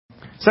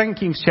2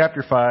 Kings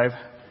chapter 5.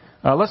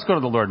 Let's go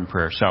to the Lord in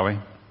prayer, shall we?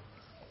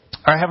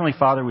 Our Heavenly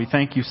Father, we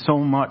thank you so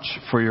much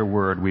for your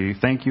word. We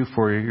thank you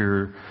for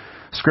your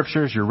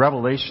scriptures, your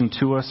revelation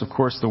to us. Of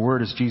course, the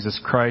word is Jesus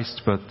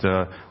Christ,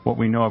 but what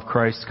we know of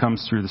Christ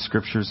comes through the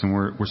scriptures, and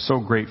we're so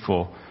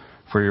grateful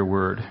for your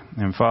word.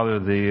 And Father,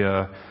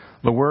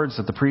 the words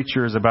that the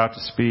preacher is about to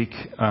speak,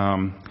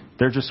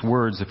 they're just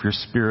words if your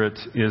Spirit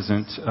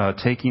isn't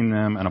taking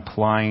them and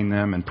applying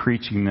them and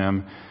preaching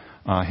them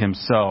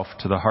himself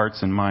to the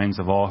hearts and minds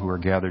of all who are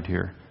gathered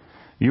here.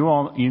 You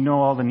know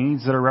all the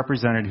needs that are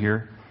represented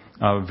here,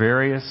 a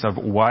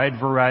wide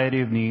variety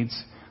of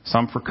needs,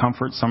 some for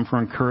comfort, some for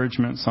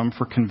encouragement, some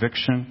for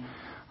conviction,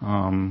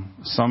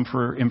 some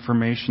for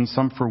information,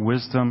 some for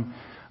wisdom.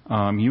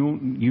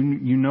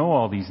 You know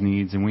all these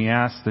needs, and we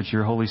ask that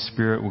your Holy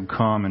Spirit would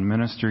come and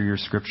minister your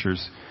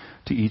scriptures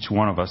to each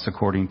one of us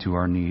according to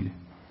our need.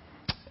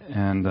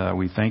 And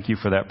we thank you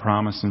for that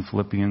promise in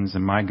Philippians,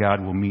 and my God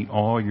will meet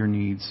all your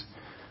needs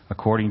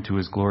according to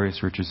his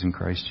glorious riches in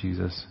Christ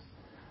Jesus.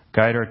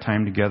 Guide our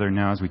time together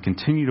now as we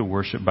continue to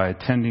worship by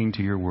attending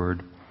to your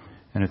word.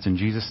 And it's in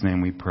Jesus' name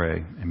we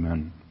pray.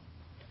 Amen.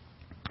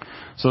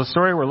 So the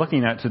story we're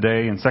looking at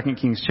today in 2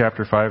 Kings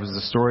chapter 5 is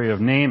the story of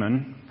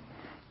Naaman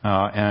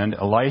and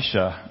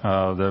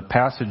Elisha. The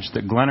passage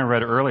that Glenna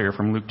read earlier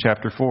from Luke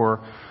chapter 4,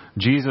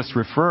 Jesus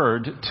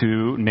referred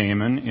to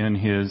Naaman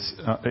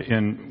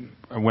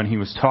when he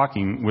was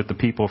talking with the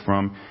people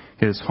from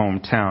his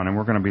hometown. And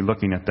we're going to be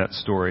looking at that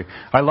story.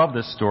 I love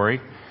this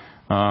story.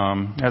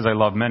 As I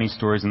love many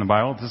stories in the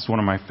Bible, this is one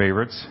of my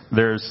favorites.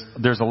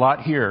 There's a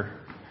lot here.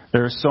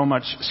 There is so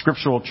much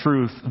scriptural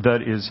truth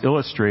that is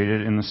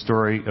illustrated in the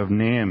story of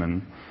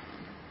Naaman.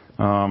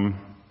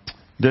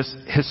 This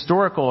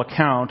historical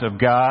account of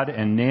God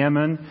and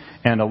Naaman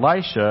and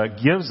Elisha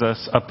gives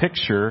us a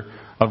picture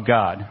of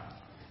God.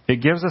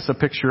 It gives us a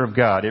picture of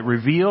God. It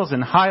reveals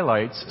and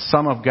highlights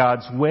some of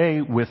God's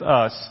way with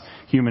us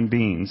human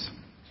beings.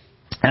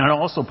 And it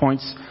also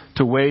points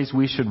to ways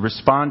we should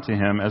respond to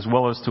him as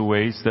well as to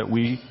ways that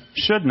we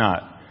should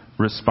not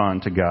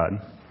respond to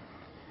God.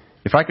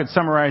 If I could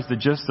summarize the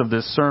gist of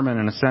this sermon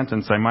in a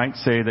sentence, I might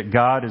say that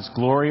God is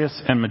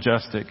glorious and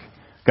majestic.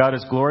 God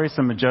is glorious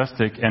and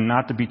majestic and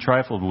not to be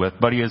trifled with,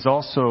 but he is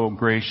also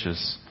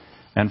gracious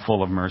and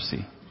full of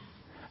mercy.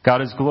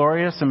 God is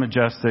glorious and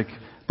majestic,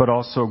 but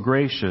also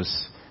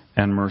gracious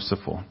and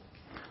merciful.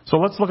 So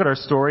let's look at our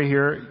story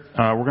here.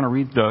 We're going to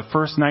read the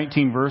first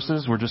 19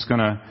 verses. We're just going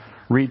to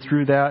read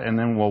through that, and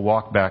then we'll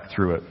walk back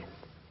through it.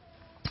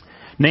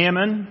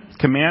 Naaman,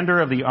 commander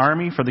of the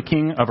army for the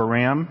king of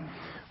Aram,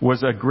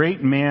 was a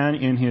great man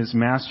in his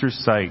master's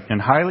sight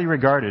and highly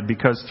regarded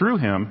because through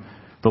him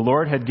the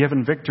Lord had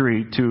given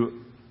victory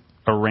to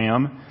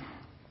Aram.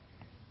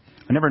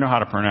 I never know how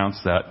to pronounce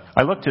that.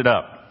 I looked it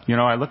up.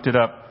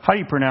 How do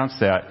you pronounce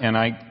that? And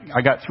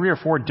I got 3 or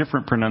 4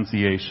 different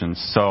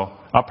pronunciations, so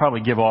I'll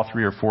probably give all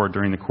 3 or 4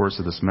 during the course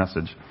of this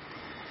message.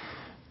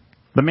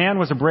 The man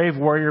was a brave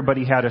warrior, but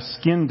he had a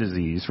skin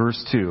disease.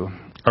 Verse 2.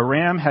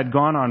 Aram had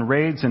gone on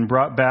raids and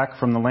brought back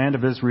from the land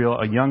of Israel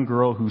a young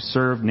girl who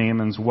served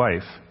Naaman's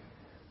wife.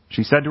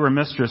 She said to her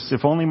mistress,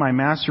 "If only my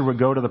master would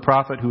go to the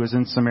prophet who is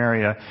in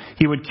Samaria,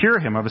 he would cure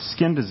him of a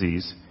skin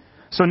disease."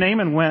 So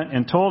Naaman went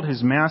and told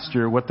his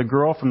master what the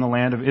girl from the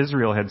land of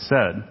Israel had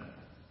said.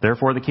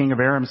 Therefore the king of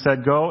Aram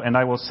said, "Go, and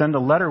I will send a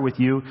letter with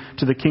you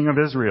to the king of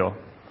Israel."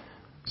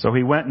 So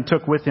he went and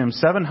took with him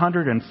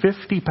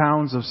 750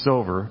 pounds of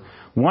silver,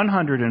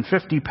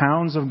 150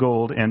 pounds of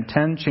gold, and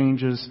 10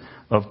 changes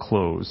of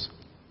clothes.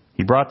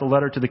 He brought the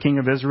letter to the king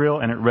of Israel,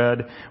 and it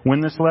read, "When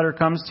this letter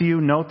comes to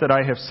you, note that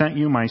I have sent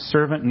you my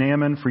servant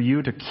Naaman for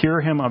you to cure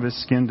him of his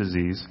skin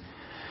disease."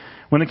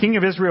 When the king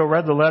of Israel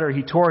read the letter,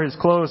 he tore his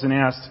clothes and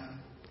asked,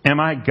 "Am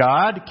I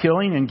God,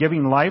 killing and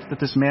giving life, that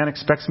this man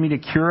expects me to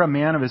cure a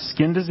man of his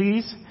skin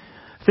disease?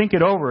 Think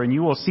it over, and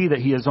you will see that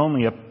he is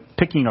only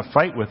picking a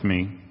fight with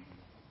me."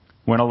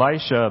 When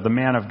Elisha, the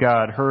man of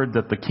God, heard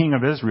that the king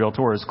of Israel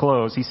tore his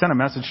clothes, he sent a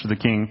message to the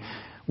king,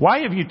 "Why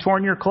have you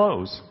torn your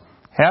clothes?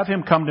 Have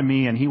him come to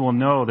me, and he will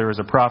know there is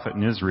a prophet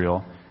in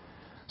Israel."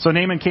 So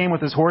Naaman came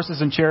with his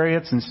horses and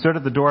chariots and stood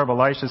at the door of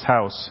Elisha's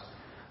house.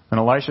 And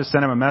Elisha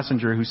sent him a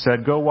messenger who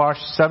said, "Go wash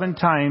 7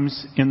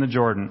 times in the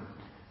Jordan,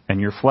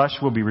 and your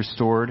flesh will be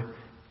restored,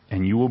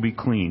 and you will be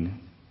clean."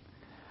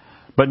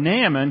 But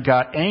Naaman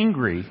got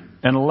angry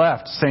and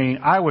left, saying,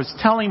 "I was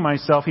telling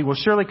myself he will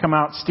surely come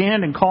out,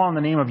 stand and call on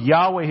the name of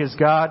Yahweh his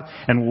God,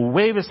 and will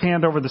wave his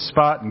hand over the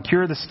spot and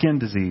cure the skin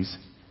disease.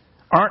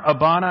 Aren't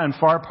Abana and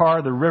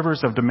Pharpar, the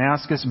rivers of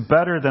Damascus,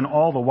 better than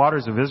all the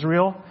waters of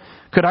Israel?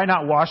 Could I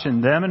not wash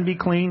in them and be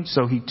clean?"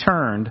 So he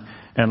turned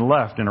and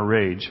left in a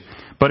rage.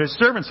 But his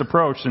servants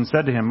approached and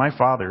said to him, "My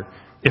father,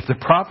 if the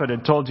prophet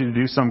had told you to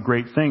do some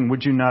great thing,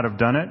 would you not have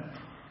done it?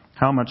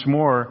 How much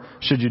more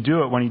should you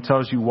do it when he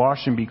tells you,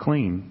 'Wash and be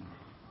clean'?"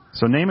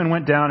 So Naaman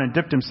went down and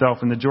dipped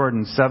himself in the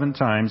Jordan 7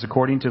 times,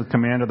 according to the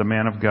command of the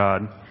man of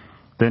God.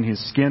 Then his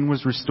skin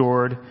was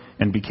restored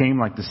and became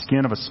like the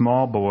skin of a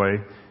small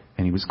boy,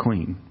 and he was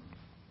clean.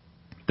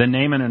 Then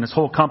Naaman and his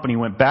whole company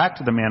went back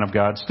to the man of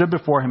God, stood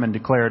before him, and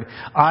declared,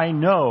 I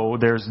know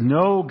there's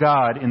no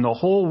God in the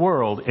whole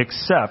world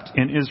except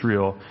in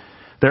Israel.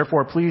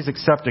 Therefore, please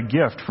accept a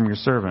gift from your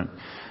servant.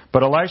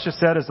 But Elisha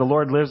said, As the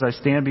Lord lives, I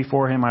stand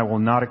before him, I will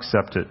not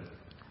accept it.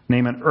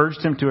 Naaman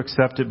urged him to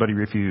accept it, but he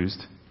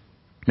refused.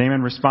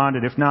 Naaman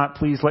responded, If not,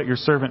 please let your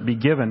servant be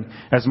given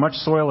as much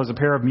soil as a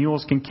pair of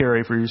mules can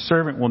carry, for your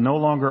servant will no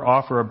longer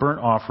offer a burnt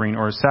offering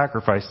or a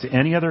sacrifice to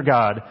any other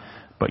god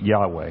but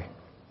Yahweh.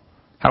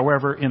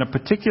 However, in a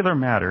particular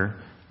matter,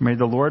 may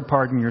the Lord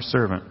pardon your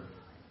servant.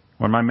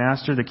 When my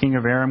master, the king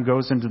of Aram,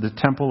 goes into the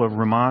temple of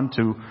Rimmon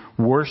to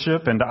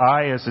worship, and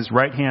I, as his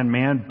right-hand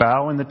man,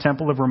 bow in the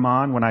temple of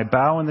Rimmon, when I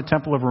bow in the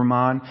temple of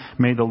Rimmon,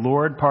 may the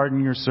Lord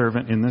pardon your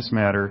servant in this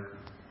matter.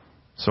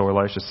 So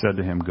Elisha said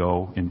to him,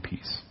 Go in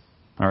peace.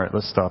 All right,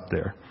 let's stop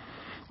there.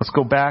 Let's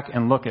go back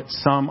and look at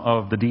some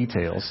of the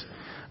details,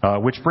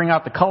 which bring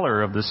out the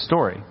color of this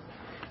story.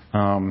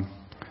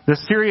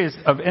 This series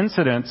of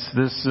incidents,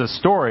 this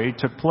story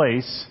took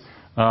place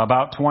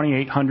about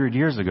 2,800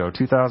 years ago,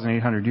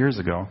 2,800 years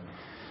ago.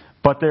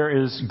 But there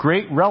is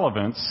great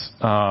relevance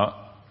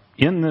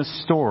in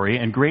this story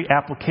and great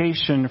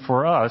application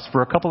for us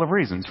for a couple of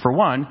reasons. For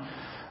one,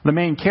 the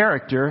main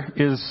character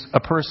is a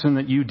person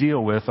that you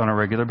deal with on a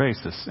regular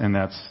basis, and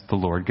that's the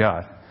Lord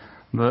God.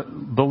 The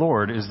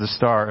Lord is the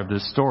star of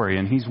this story,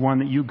 and He's one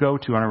that you go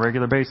to on a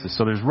regular basis.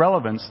 So there's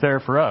relevance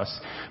there for us.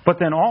 But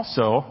then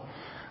also,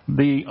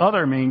 the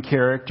other main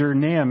character,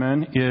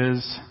 Naaman,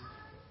 is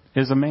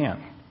a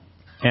man.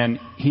 And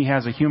he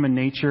has a human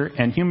nature,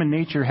 and human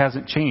nature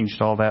hasn't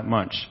changed all that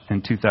much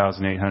in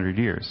 2,800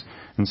 years.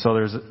 And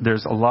so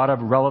there's a lot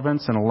of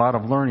relevance and a lot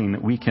of learning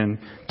that we can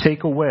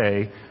take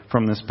away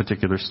from this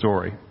particular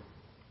story.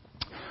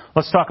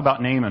 Let's talk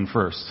about Naaman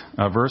first.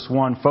 Verse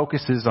 1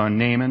 focuses on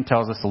Naaman,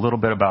 tells us a little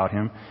bit about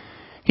him.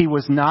 He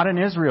was not an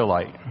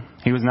Israelite.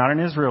 He was not an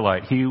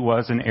Israelite. He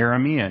was an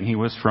Aramean. He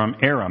was from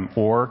Aram,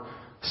 or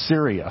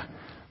Syria.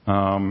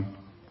 I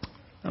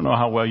don't know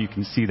how well you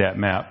can see that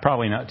map.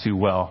 Probably not too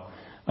well.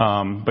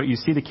 But you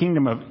see the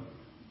kingdom of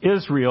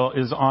Israel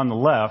is on the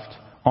left.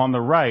 On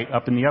the right,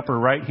 up in the upper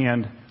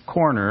right-hand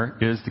corner,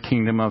 is the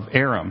kingdom of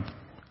Aram,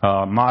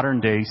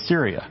 modern-day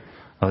Syria.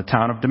 The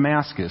town of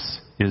Damascus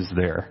is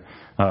there,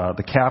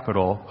 the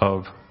capital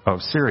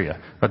of Syria,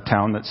 a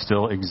town that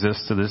still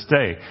exists to this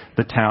day.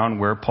 The town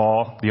where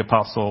Paul, the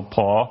Apostle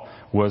Paul,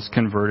 was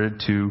converted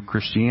to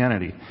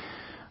Christianity.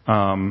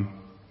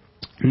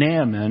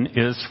 Naaman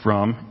is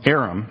from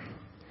Aram.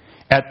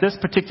 At this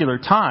particular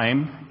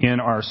time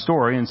in our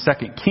story in 2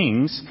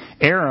 Kings,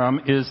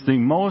 Aram is the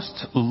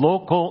most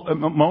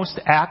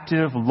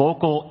active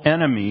local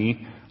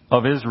enemy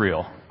of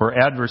Israel, or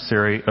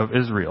adversary of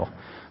Israel.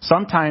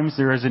 Sometimes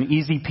there is an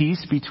uneasy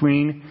peace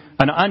between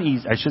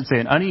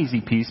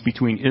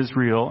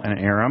Israel and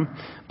Aram,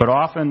 but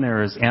often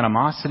there is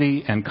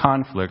animosity and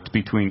conflict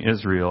between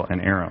Israel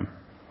and Aram.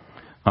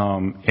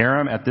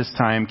 Aram at this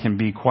time can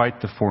be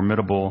quite the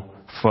formidable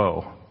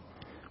foe.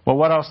 Well,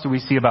 what else do we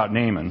see about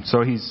Naaman?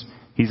 So he's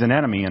an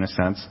enemy in a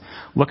sense.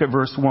 Look at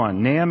verse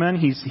 1. Naaman,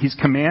 he's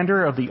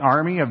commander of the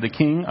army of the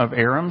king of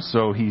Aram,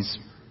 so he's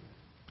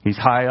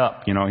high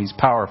up, he's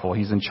powerful.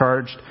 He's in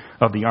charge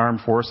of the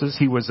armed forces.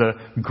 He was a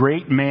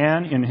great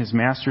man in his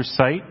master's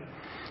sight.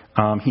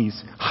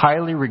 He's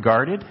highly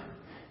regarded.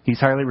 He's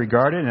highly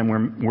regarded, and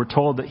we're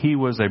told that he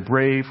was a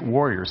brave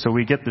warrior. So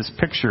we get this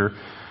picture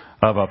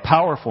of a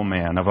powerful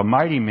man, of a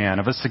mighty man,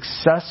 of a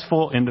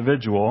successful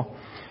individual.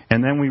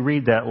 And then we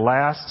read that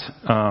last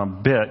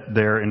bit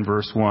there in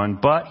verse 1.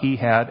 But he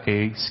had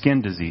a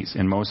skin disease.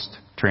 In most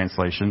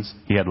translations,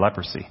 he had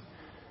leprosy.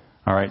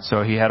 All right,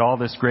 so he had all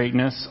this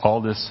greatness, all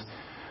this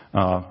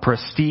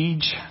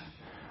prestige,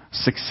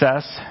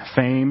 success,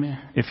 fame,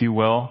 if you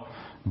will.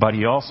 But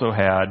he also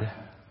had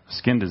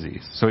skin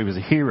disease. So he was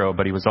a hero,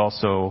 but he was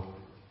also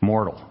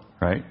mortal,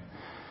 right?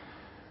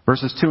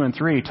 Verses 2 and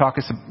 3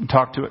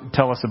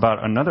 tell us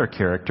about another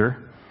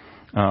character,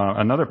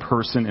 another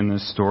person in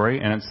this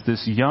story, and it's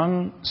this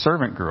young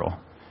servant girl.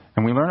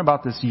 And we learn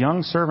about this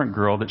young servant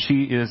girl that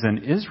she is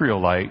an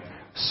Israelite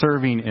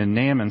serving in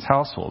Naaman's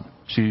household.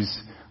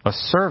 She's a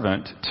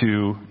servant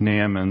to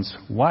Naaman's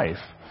wife.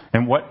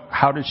 And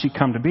how did she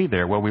come to be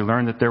there? Well, we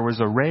learned that there was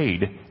a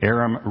raid.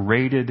 Aram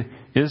raided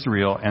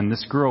Israel, and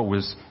this girl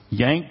was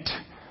yanked,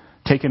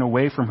 taken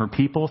away from her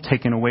people,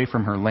 taken away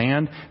from her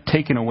land,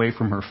 taken away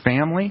from her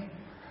family,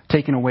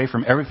 taken away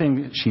from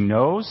everything that she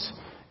knows,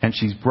 and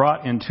she's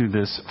brought into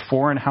this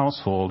foreign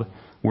household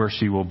where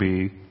she will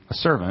be a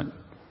servant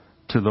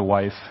to the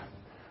wife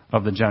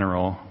of the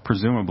general,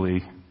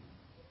 presumably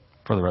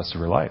for the rest of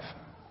her life,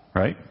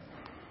 right?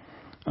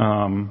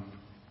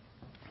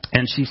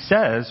 And she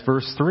says,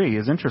 verse 3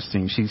 is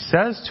interesting. She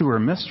says to her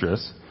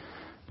mistress,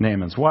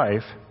 Naaman's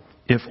wife,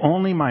 if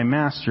only my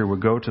master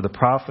would go to the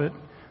prophet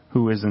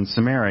who is in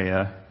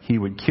Samaria, he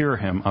would cure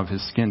him of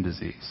his skin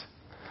disease.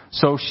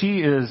 So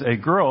she is a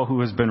girl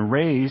who has been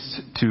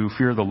raised to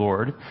fear the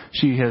Lord.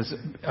 She is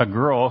a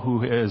girl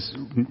who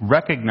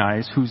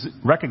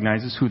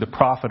recognizes who the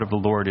prophet of the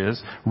Lord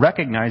is,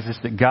 recognizes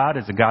that God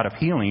is a God of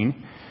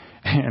healing,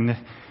 And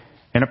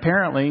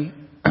apparently,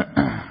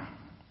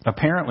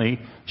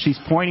 she's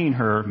pointing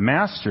her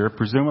master,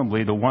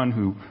 presumably the one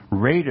who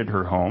raided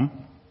her home,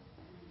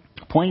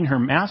 pointing her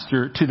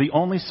master to the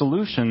only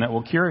solution that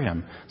will cure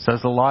him.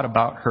 Says a lot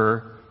about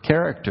her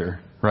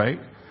character, right?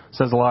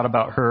 Says a lot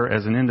about her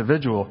as an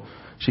individual.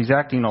 She's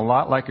acting a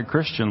lot like a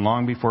Christian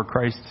long before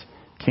Christ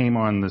came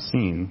on the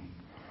scene.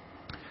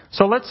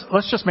 So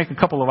let's just make a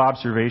couple of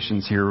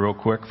observations here real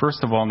quick.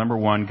 First of all, number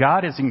one,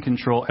 God is in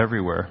control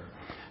everywhere.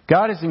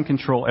 God is in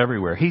control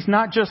everywhere. He's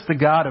not just the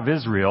God of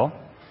Israel.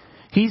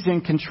 He's in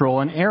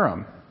control in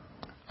Aram.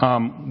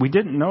 We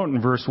didn't note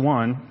in verse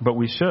 1, but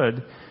we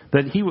should,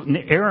 that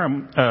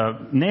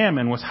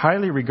Naaman was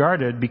highly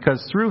regarded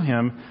because through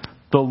him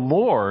the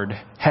Lord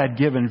had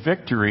given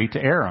victory to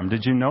Aram.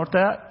 Did you note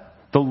that?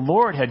 The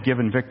Lord had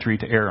given victory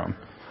to Aram.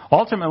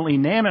 Ultimately,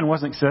 Naaman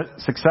wasn't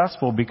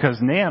successful because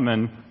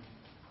Naaman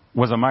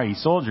was a mighty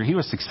soldier. He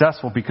was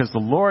successful because the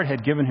Lord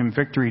had given him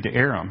victory to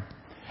Aram.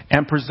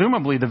 And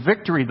presumably the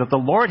victory that the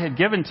Lord had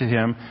given to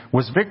him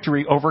was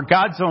victory over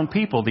God's own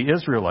people, the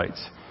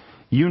Israelites.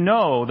 You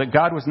know that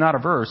God was not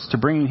averse to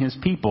bringing his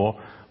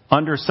people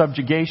under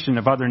subjugation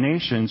of other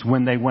nations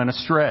when they went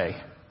astray.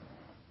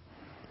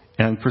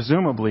 And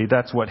presumably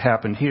that's what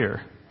happened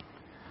here.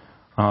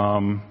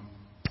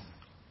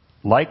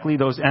 Likely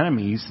those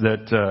enemies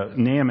that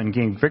Naaman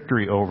gained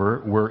victory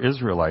over were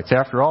Israelites.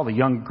 After all,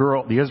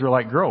 the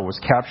Israelite girl was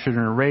captured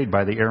in a raid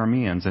by the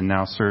Arameans and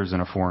now serves in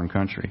a foreign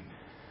country.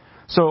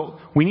 So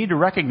we need to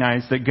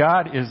recognize that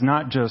God is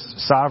not just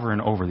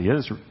sovereign over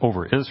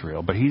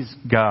Israel, but he's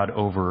God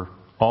over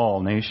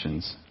all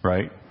nations,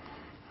 right?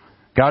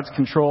 God's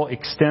control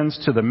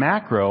extends to the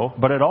macro,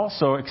 but it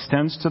also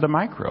extends to the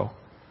micro.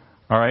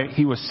 All right,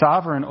 he was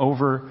sovereign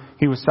over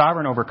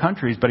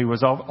countries, but he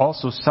was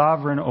also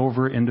sovereign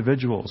over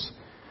individuals.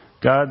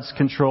 God's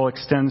control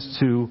extends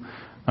to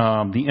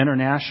the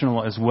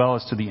international as well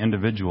as to the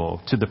individual,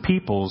 to the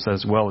peoples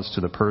as well as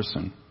to the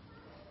person.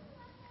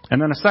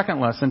 And then a second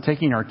lesson,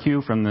 taking our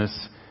cue from this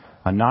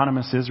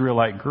anonymous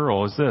Israelite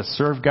girl, is this: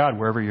 serve God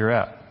wherever you're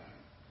at.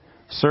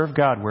 Serve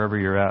God wherever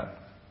you're at.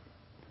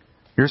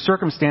 Your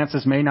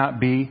circumstances may not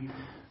be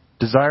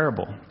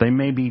desirable. They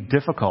may be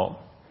difficult.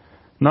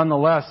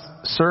 Nonetheless,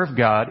 serve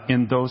God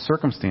in those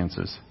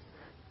circumstances.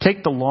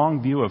 Take the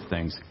long view of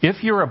things.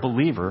 If you're a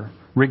believer,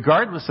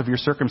 regardless of your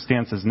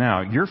circumstances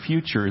now, your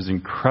future is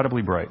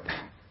incredibly bright.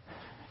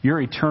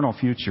 Your eternal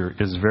future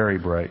is very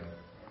bright.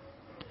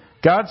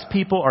 God's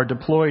people are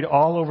deployed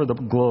all over the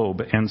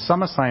globe, and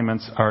some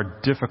assignments are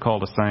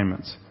difficult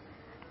assignments.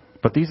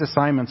 But these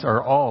assignments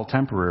are all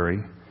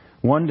temporary.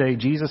 One day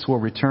Jesus will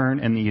return,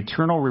 and the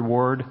eternal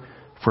reward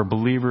for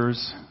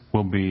believers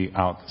will be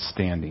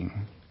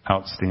outstanding.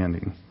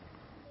 Outstanding.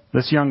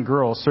 This young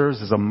girl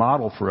serves as a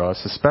model for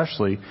us,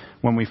 especially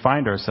when we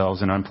find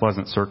ourselves in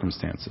unpleasant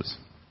circumstances.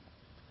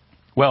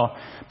 Well,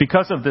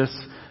 because of this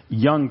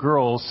young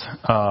girl's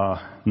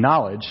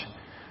knowledge,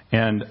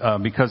 and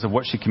because of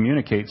what she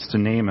communicates to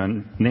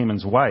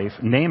Naaman's wife,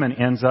 Naaman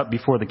ends up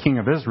before the king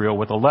of Israel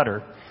with a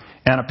letter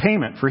and a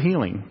payment for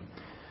healing.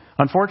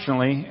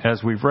 Unfortunately,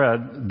 as we've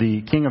read,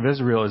 the king of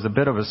Israel is a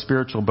bit of a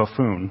spiritual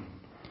buffoon.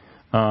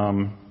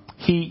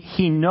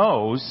 He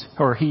knows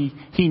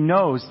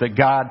that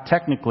God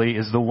technically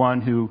is the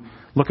one who,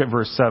 look at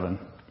verse 7.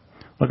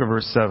 Look at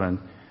verse 7.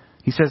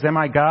 He says, am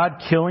I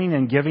God killing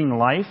and giving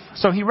life?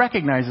 So he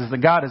recognizes that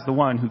God is the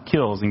one who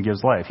kills and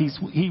gives life.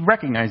 He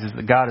recognizes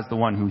that God is the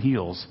one who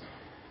heals.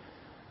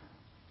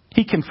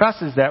 He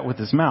confesses that with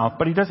his mouth,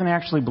 but he doesn't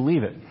actually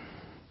believe it.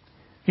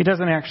 He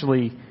doesn't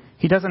actually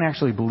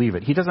believe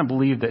it. He doesn't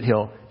believe that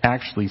he'll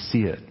actually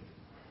see it.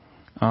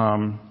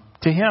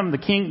 To him,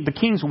 the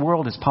king's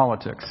world is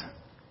politics.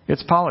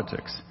 It's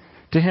politics.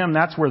 To him,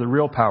 that's where the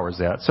real power is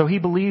at. So he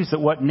believes that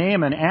what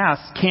Naaman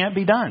asks can't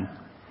be done.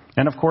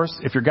 And of course,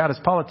 if your God is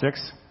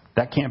politics,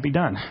 that can't be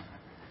done.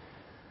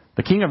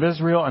 The king of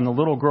Israel and the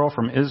little girl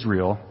from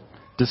Israel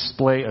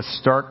display a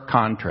stark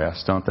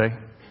contrast, don't they?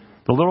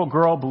 The little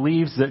girl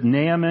believes that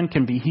Naaman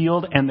can be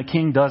healed and the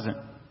king doesn't.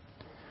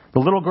 The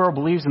little girl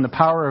believes in the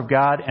power of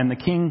God and the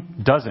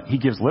king doesn't. He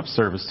gives lip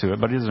service to it,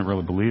 but he doesn't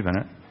really believe in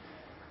it.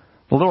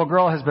 The little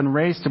girl has been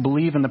raised to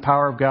believe in the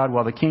power of God,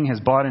 while the king has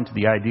bought into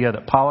the idea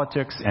that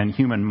politics and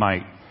human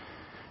might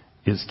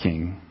is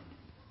king.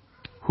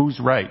 Who's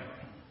right?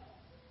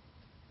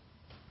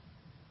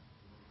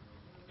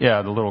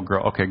 Yeah, the little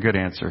girl. Okay, good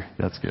answer.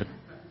 That's good.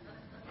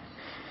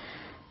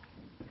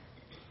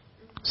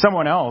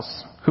 Someone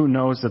else who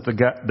knows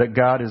that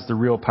God is the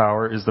real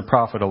power is the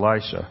prophet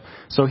Elisha.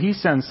 So he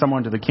sends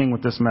someone to the king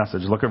with this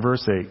message. Look at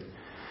verse 8.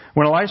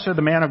 When Elisha,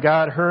 the man of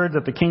God, heard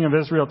that the king of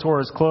Israel tore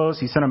his clothes,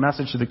 he sent a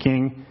message to the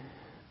king.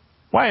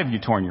 Why have you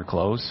torn your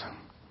clothes?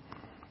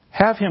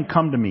 Have him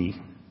come to me,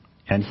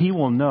 and he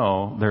will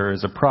know there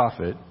is a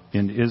prophet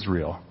in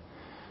Israel.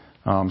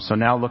 So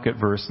now look at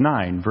verse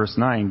 9. Verse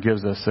 9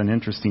 gives us an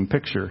interesting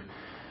picture.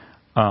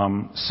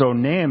 So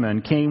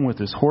Naaman came with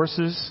his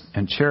horses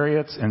and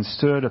chariots and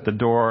stood at the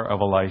door of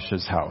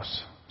Elisha's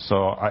house.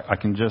 So I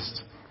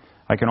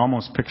can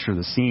almost picture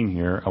the scene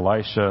here.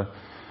 Elisha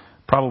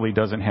Probably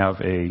doesn't have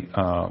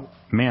a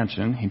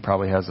mansion. He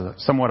probably has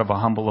somewhat of a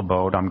humble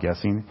abode, I'm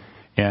guessing.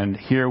 And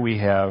here we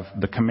have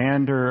the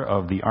commander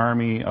of the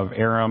army of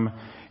Aram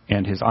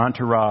and his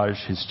entourage,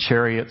 his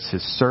chariots,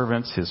 his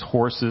servants, his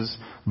horses,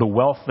 the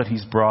wealth that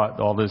he's brought,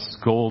 all this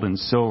gold and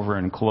silver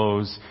and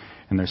clothes.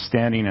 And they're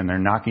standing and they're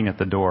knocking at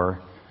the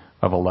door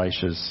of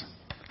Elisha's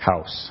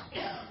house.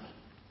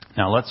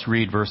 Now let's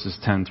read verses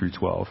 10 through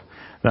 12.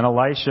 Then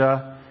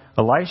Elisha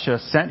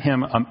sent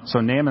him, so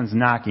Naaman's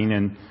knocking,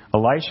 and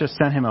Elisha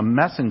sent him a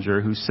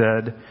messenger who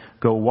said,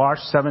 "Go wash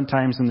 7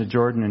 times in the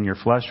Jordan, and your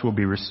flesh will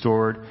be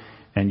restored,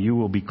 and you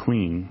will be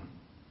clean."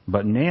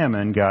 But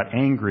Naaman got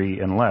angry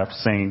and left,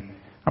 saying,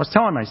 "I was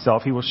telling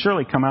myself, he will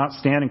surely come out,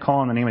 stand and call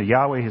on the name of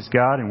Yahweh his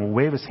God, and will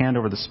wave his hand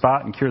over the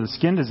spot and cure the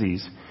skin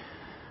disease.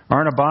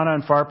 Aren't Abana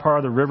and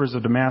Pharpar, the rivers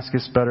of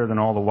Damascus, better than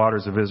all the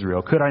waters of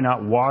Israel? Could I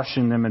not wash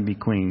in them and be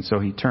clean?" So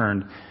he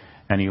turned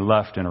and he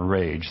left in a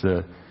rage.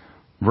 The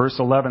verse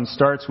 11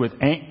 starts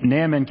with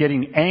Naaman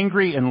getting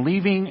angry and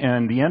leaving,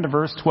 and the end of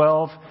verse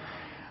 12,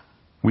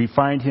 we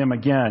find him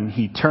again.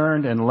 He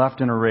turned and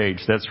left in a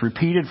rage. That's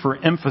repeated for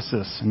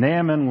emphasis.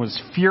 Naaman was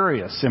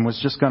furious and was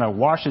just going to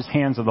wash his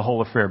hands of the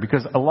whole affair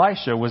because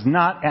Elisha was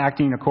not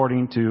acting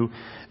according to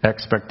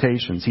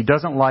expectations. He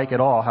doesn't like at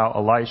all how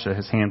Elisha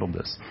has handled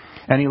this.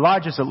 And he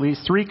lodges at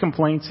least 3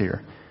 complaints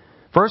here.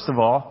 First of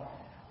all,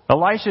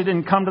 Elisha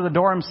didn't come to the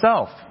door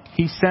himself.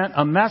 He sent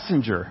a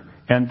messenger,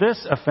 and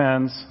this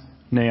offends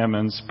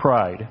Naaman's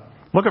pride.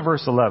 Look at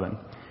verse 11,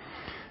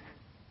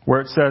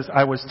 where it says,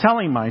 "I was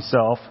telling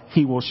myself,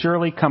 he will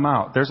surely come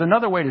out." There's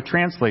another way to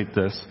translate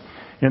this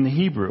in the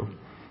Hebrew.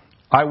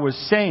 I was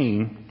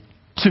saying,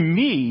 to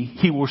me,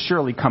 he will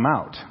surely come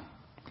out.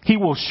 He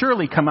will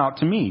surely come out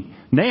to me.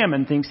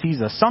 Naaman thinks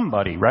he's a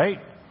somebody, right?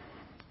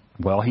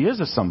 Well, he is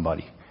a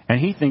somebody. And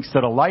he thinks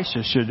that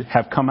Elisha should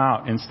have come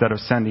out instead of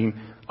sending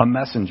a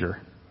messenger.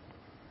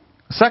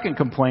 The second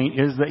complaint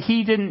is that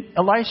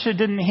Elisha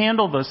didn't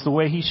handle this the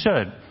way he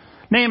should.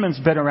 Naaman's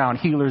been around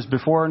healers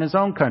before in his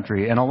own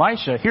country. And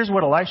here's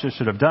what Elisha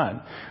should have done.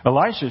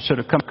 Elisha should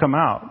have come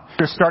out. He should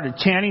have started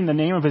chanting the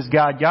name of his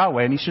God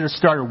Yahweh, and he should have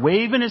started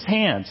waving his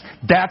hands.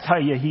 That's how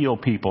you heal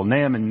people.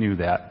 Naaman knew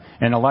that.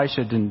 And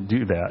Elisha didn't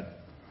do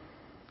that.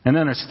 And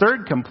then his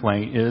third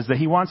complaint is that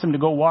he wants him to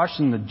go wash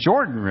in the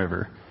Jordan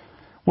River.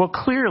 Well,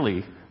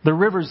 clearly, the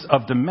rivers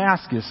of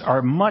Damascus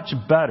are much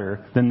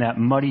better than that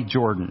muddy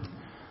Jordan.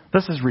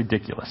 This is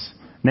ridiculous.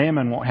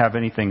 Naaman won't have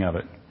anything of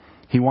it.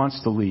 He wants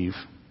to leave.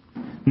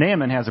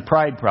 Naaman has a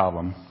pride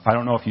problem. I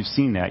don't know if you've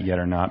seen that yet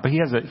or not, but he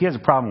has a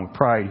problem with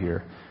pride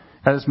here,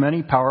 as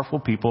many powerful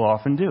people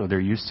often do. They're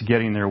used to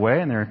getting their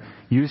way, and they're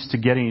used to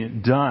getting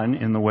it done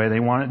in the way they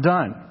want it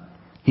done.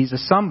 He's a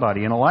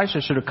somebody, and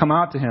Elisha should have come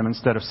out to him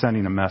instead of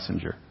sending a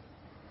messenger.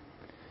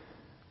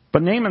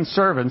 But Naaman's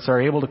servants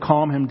are able to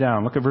calm him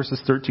down. Look at verses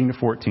 13 to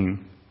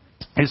 14.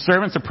 His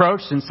servants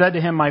approached and said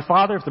to him, "My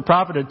father, if the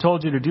prophet had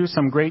told you to do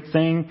some great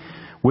thing,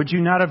 would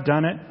you not have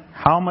done it?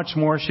 How much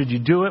more should you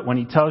do it when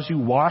he tells you,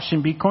 'Wash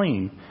and be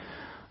clean'?"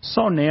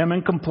 So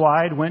Naaman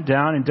complied, went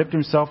down and dipped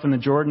himself in the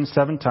Jordan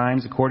 7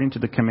 times according to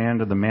the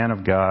command of the man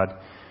of God.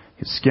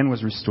 His skin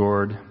was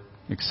restored,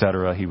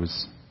 etc. He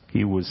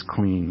was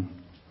clean.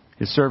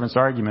 His servant's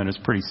argument is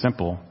pretty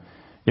simple.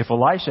 If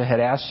Elisha had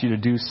asked you to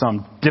do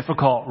some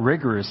difficult,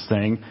 rigorous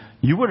thing,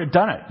 you would have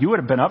done it. You would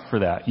have been up for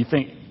that.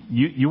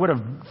 You would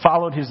have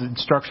followed his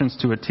instructions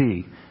to a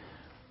T.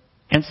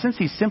 And since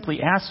he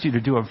simply asked you to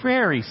do a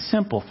very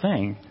simple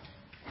thing,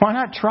 why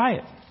not try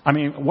it? I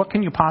mean, what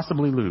can you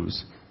possibly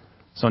lose?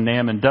 So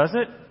Naaman does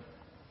it,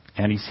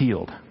 and he's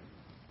healed.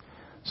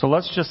 So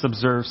let's just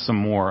observe some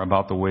more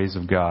about the ways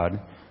of God.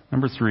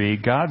 Number 3,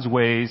 God's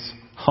ways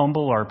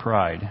humble our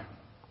pride.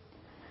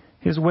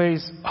 His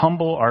ways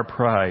humble our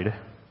pride.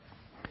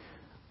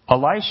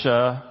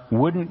 Elisha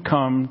wouldn't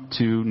come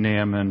to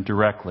Naaman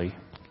directly,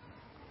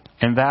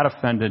 and that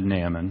offended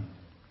Naaman.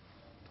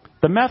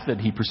 The method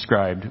he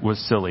prescribed was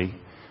silly.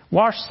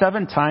 Wash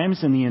 7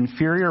 times in the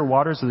inferior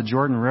waters of the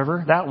Jordan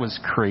River? That was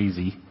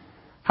crazy.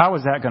 How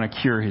was that going to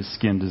cure his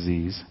skin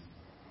disease?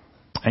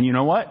 And you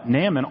know what?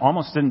 Naaman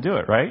almost didn't do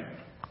it, right?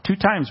 2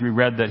 times we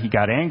read that he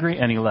got angry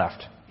and he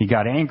left. He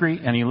got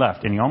angry and he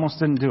left, and he almost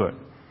didn't do it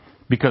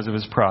because of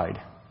his pride.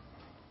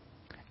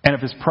 And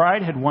if his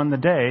pride had won the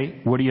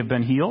day, would he have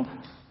been healed?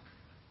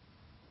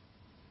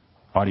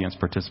 Audience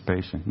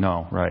participation.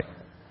 No, right.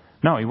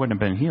 No, he wouldn't have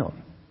been healed.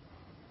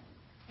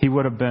 He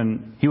would have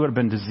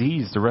been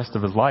diseased the rest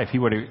of his life. He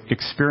would have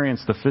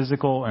experienced the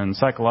physical and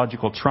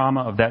psychological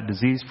trauma of that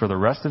disease for the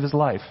rest of his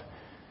life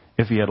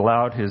if he had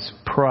allowed his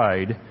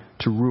pride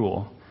to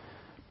rule.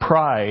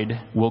 Pride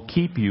will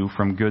keep you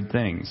from good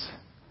things.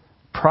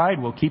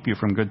 Pride will keep you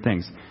from good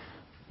things.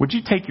 Would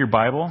you take your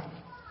Bible?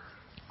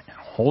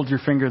 Hold your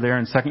finger there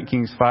in 2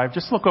 Kings 5.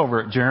 Just look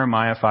over at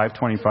Jeremiah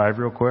 5:25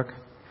 real quick.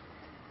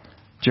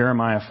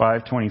 Jeremiah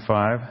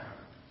 5:25.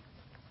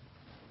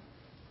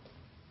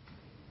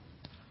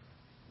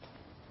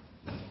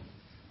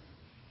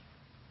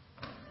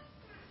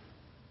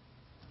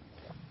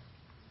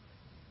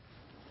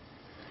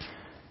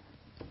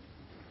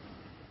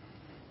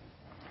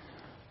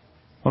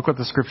 Look what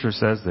the scripture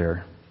says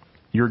there.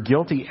 Your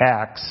guilty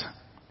acts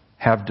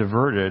have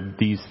diverted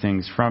these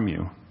things from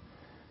you.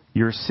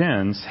 Your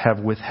sins have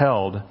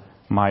withheld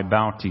my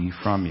bounty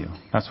from you.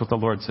 That's what the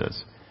Lord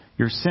says.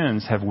 Your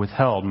sins have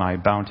withheld my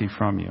bounty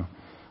from you.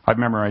 I've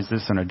memorized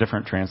this in a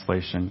different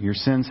translation. Your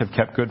sins have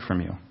kept good from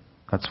you.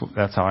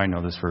 That's how I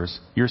know this verse.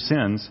 Your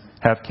sins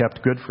have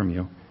kept good from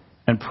you.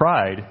 And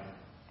pride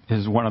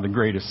is one of the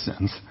greatest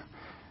sins.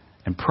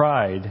 And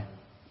pride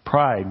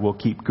will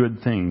keep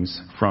good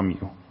things from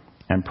you.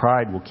 And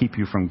pride will keep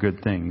you from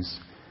good things.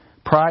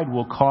 Pride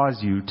will cause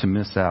you to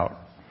miss out.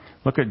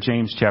 Look at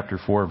James chapter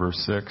 4,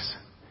 verse 6.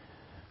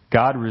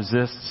 God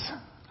resists.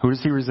 Who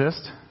does he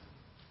resist?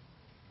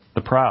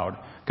 The proud.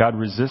 God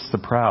resists the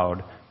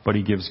proud, but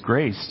he gives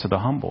grace to the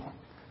humble.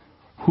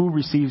 Who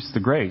receives the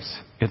grace?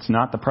 It's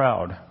not the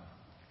proud.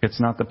 It's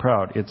not the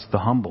proud. It's the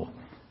humble.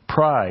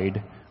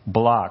 Pride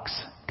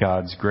blocks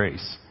God's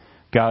grace.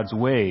 God's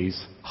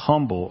ways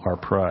humble our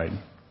pride.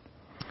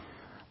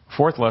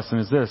 Fourth lesson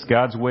is this.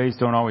 God's ways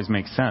don't always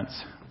make sense.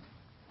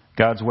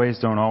 God's ways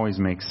don't always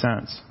make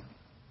sense.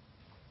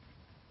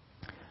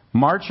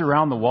 March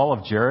around the wall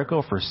of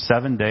Jericho for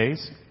 7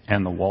 days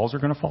and the walls are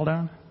going to fall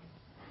down?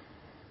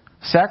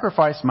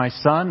 Sacrifice my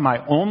son,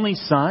 my only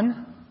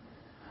son,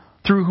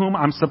 through whom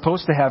I'm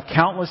supposed to have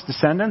countless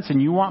descendants,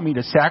 and you want me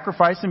to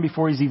sacrifice him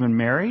before he's even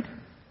married?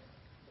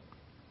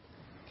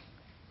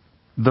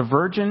 The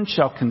virgin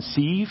shall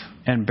conceive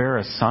and bear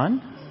a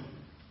son.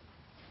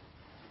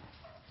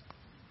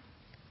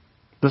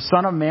 The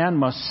Son of Man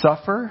must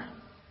suffer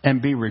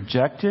and be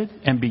rejected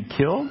and be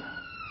killed.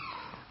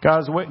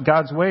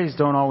 God's ways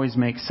don't always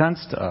make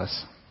sense to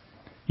us.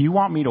 You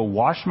want me to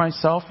wash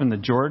myself in the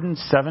Jordan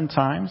 7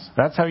 times?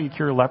 That's how you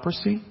cure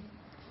leprosy?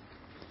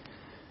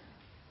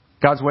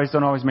 God's ways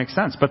don't always make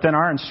sense. But then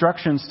our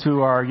instructions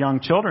to our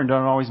young children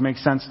don't always make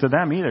sense to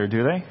them either,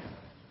 do they?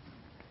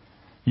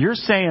 You're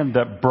saying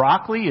that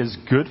broccoli is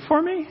good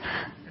for me?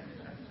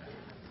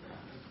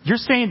 You're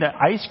saying that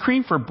ice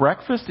cream for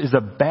breakfast is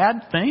a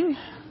bad thing?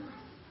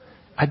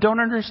 I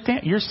don't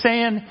understand. You're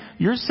saying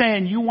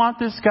you want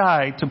this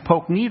guy to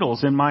poke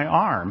needles in my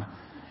arm,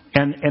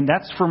 and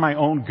that's for my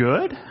own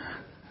good?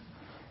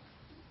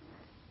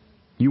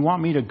 You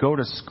want me to go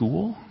to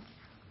school?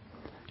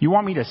 You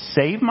want me to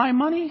save my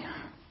money?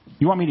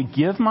 You want me to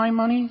give my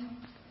money?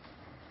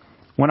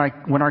 When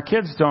our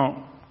kids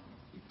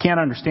can't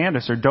understand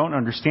us or don't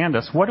understand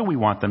us, what do we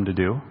want them to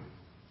do?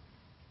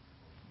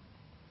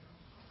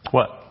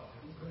 What?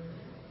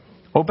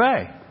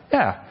 Obey.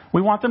 Yeah.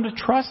 We want them to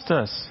trust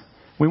us.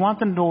 We want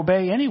them to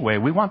obey anyway.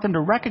 We want them to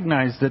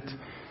recognize that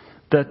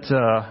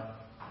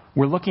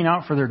we're looking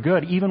out for their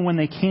good, even when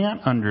they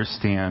can't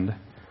understand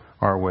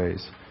our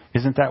ways.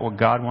 Isn't that what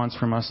God wants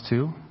from us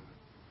too?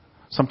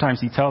 Sometimes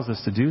he tells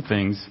us to do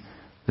things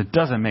that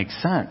doesn't make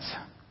sense,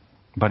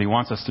 but he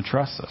wants us to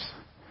trust us.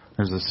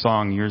 There's a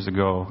song years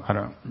ago,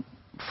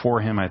 For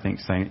Him, I think,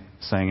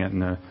 sang it,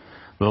 and the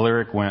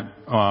lyric went,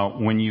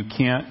 when you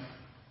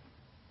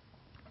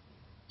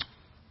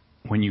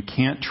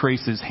can't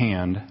trace his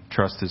hand,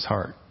 trust his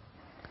heart.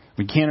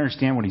 We can't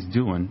understand what he's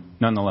doing,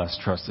 nonetheless,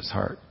 trust his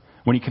heart.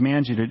 When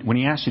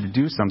he asks you to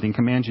do something,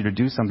 commands you to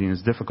do something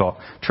that's difficult,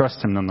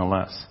 trust him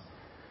nonetheless.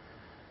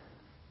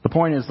 The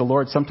point is, the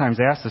Lord sometimes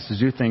asks us to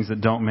do things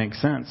that don't make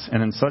sense.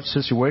 And in such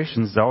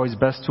situations, it's always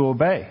best to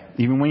obey,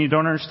 even when you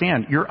don't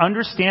understand. Your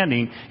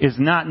understanding is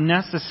not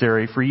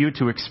necessary for you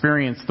to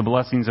experience the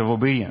blessings of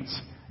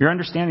obedience. Your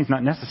understanding is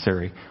not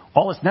necessary.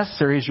 All that's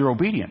necessary is your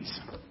obedience.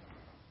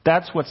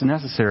 That's what's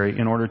necessary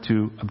in order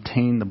to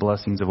obtain the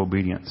blessings of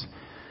obedience.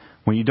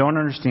 When you don't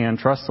understand,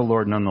 trust the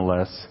Lord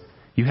nonetheless.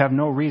 You have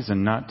no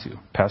reason not to.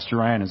 Pastor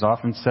Ryan has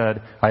often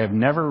said, I have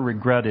never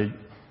regretted.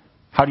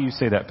 How do you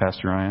say that,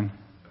 Pastor Ryan?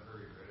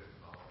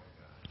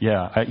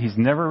 Yeah, he's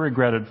never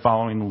regretted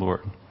following the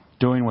Lord,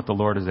 doing what the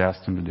Lord has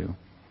asked him to do.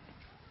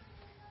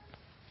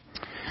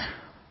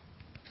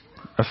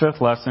 A fifth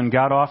lesson,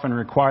 God often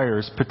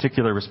requires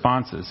particular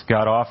responses.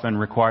 God often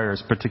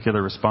requires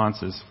particular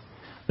responses.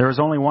 There was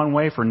only one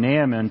way for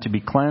Naaman to be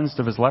cleansed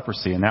of his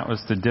leprosy, and that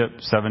was to dip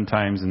 7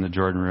 times in the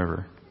Jordan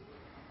River.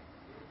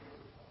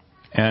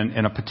 And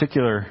in a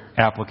particular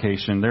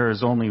application, there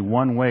is only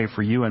one way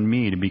for you and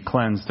me to be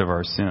cleansed of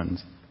our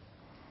sins.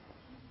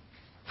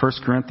 1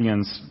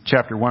 Corinthians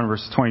chapter 1,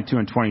 verses 22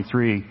 and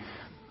 23,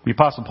 the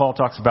Apostle Paul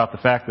talks about the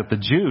fact that the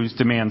Jews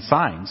demand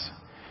signs,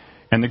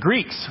 and the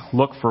Greeks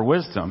look for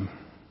wisdom.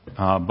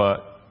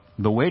 But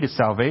the way to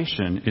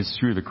salvation is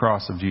through the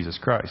cross of Jesus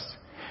Christ.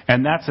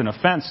 And that's an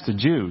offense to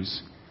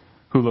Jews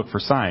who look for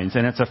signs,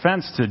 and it's an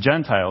offense to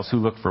Gentiles who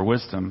look for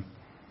wisdom.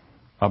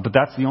 But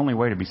that's the only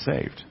way to be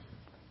saved,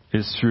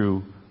 is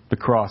through the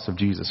cross of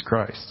Jesus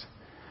Christ.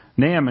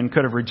 Naaman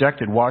could have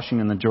rejected washing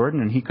in the Jordan,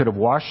 and he could have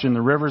washed in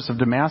the rivers of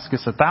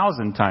Damascus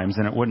 1,000 times,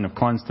 and it wouldn't have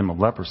cleansed him of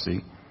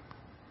leprosy.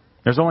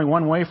 There's only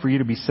one way for you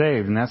to be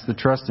saved, and that's the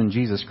trust in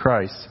Jesus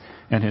Christ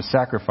and his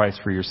sacrifice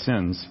for your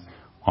sins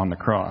on the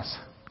cross.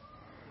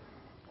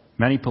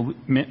 Many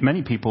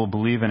people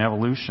believe in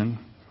evolution,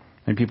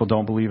 and people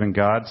don't believe in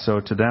God, so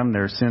to them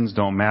their sins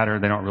don't matter.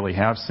 They don't really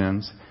have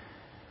sins.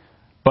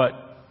 But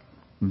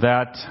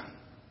that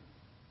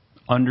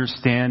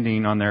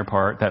understanding on their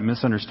part, that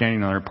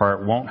misunderstanding on their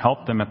part, won't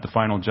help them at the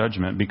final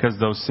judgment, because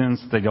those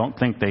sins they don't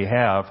think they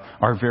have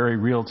are very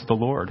real to the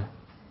Lord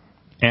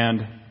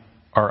and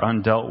are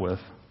undealt with.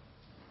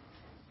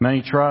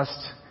 Many trust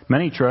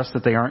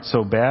that they aren't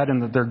so bad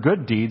and that their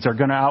good deeds are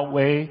going to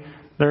outweigh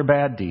their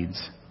bad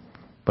deeds.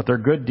 But their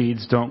good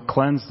deeds don't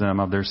cleanse them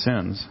of their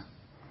sins.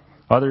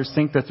 Others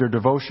think that their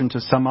devotion to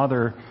some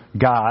other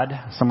God,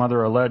 some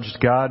other alleged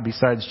God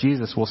besides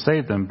Jesus, will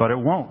save them, but it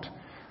won't.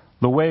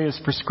 The way is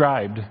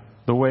prescribed.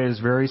 The way is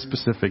very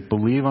specific.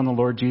 Believe on the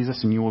Lord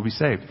Jesus and you will be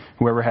saved.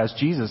 Whoever has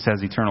Jesus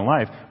has eternal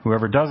life.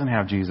 Whoever doesn't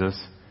have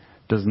Jesus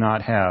does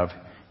not have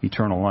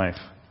eternal life.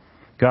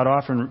 God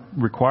often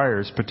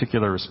requires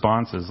particular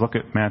responses. Look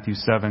at Matthew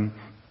 7.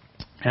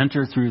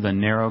 Enter through the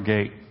narrow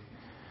gate.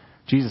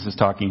 Jesus is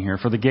talking here.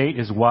 For the gate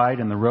is wide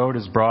and the road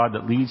is broad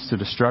that leads to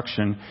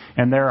destruction,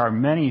 and there are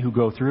many who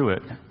go through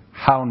it.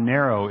 How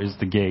narrow is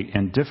the gate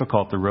and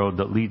difficult the road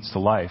that leads to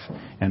life,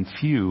 and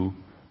few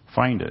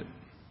find it.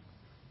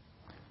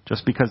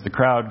 Just because the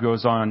crowd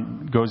goes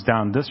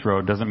down this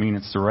road doesn't mean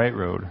it's the right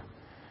road.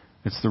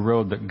 It's the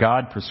road that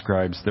God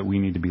prescribes that we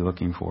need to be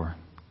looking for.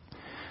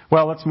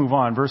 Well, let's move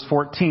on. Verse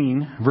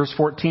 14. Verse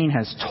 14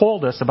 has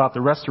told us about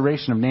the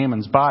restoration of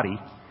Naaman's body.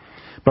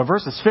 But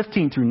verses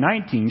 15 through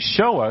 19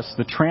 show us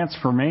the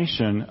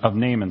transformation of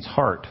Naaman's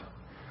heart.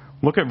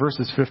 Look at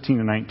verses 15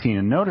 and 19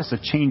 and notice a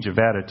change of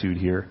attitude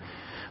here.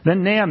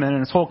 Then Naaman and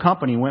his whole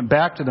company went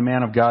back to the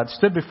man of God,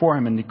 stood before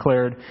him and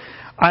declared,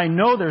 I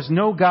know there's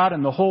no God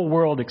in the whole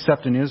world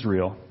except in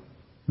Israel.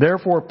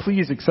 Therefore,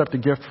 please accept a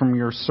gift from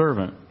your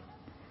servant.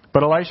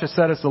 But Elisha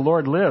said, as the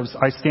Lord lives,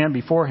 I stand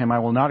before him, I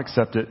will not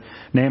accept it.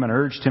 Naaman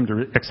urged him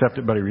to accept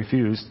it, but he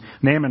refused.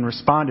 Naaman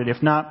responded,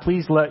 if not,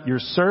 please let your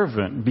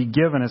servant be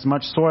given as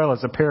much soil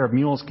as a pair of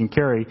mules can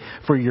carry,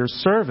 for your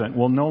servant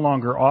will no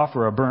longer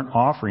offer a burnt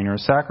offering or a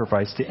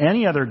sacrifice to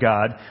any other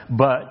god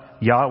but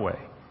Yahweh.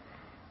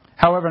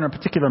 However, in a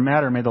particular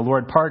matter, may the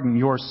Lord pardon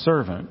your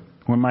servant.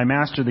 When my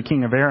master, the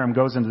king of Aram,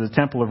 goes into the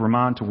temple of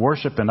Rimmon to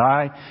worship, and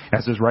I,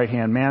 as his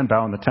right-hand man,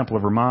 bow in the temple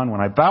of Rimmon,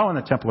 when I bow in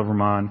the temple of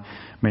Rimmon,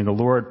 may the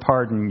Lord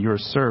pardon your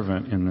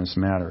servant in this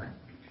matter.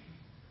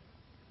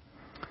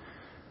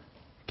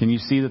 Can you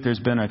see that there's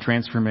been a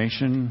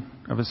transformation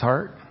of his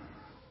heart?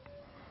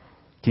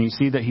 Can you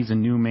see that he's a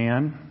new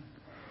man?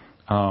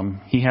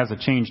 He has a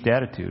changed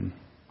attitude.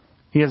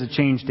 He has a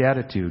changed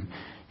attitude.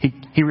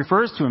 He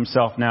refers to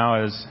himself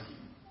now as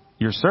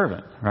your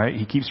servant, right?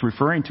 He keeps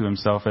referring to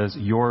himself as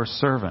your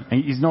servant.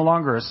 He's no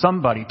longer a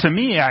somebody. To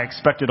me, I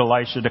expected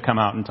Elisha to come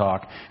out and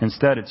talk.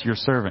 Instead, it's your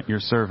servant, your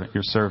servant,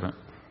 your servant.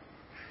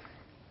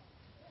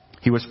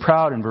 He was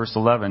proud in verse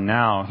 11.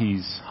 Now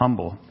he's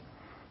humble.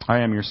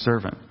 I am your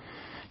servant.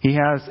 He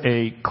has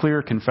a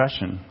clear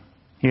confession.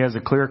 He has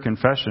a clear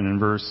confession in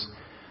verse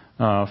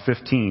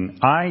 15.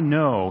 I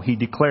know, he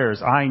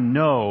declares, I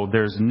know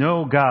there's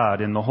no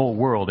God in the whole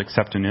world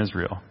except in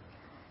Israel.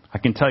 I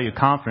can tell you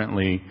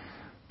confidently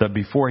that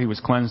before he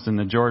was cleansed in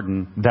the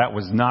Jordan, that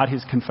was not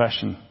his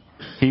confession.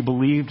 He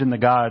believed in the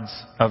gods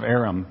of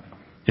Aram,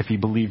 if he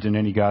believed in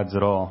any gods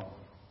at all.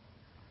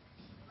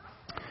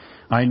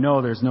 I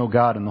know there's no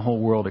God in the whole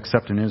world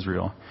except in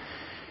Israel.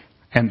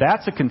 And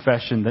that's a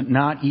confession that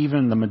not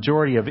even the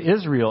majority of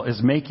Israel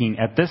is making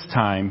at this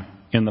time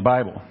in the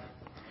Bible.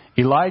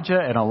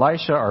 Elijah and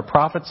Elisha are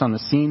prophets on the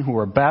scene who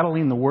are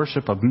battling the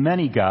worship of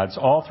many gods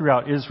all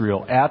throughout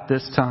Israel at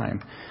this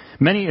time.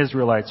 Many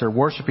Israelites are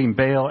worshiping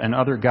Baal and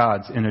other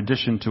gods in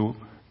addition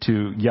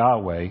to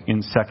Yahweh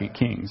in 2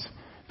 Kings.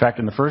 In fact,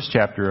 in the first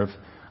chapter of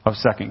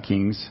 2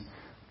 Kings,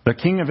 the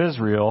king of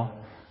Israel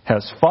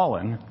has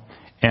fallen,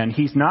 and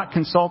he's not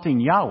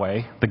consulting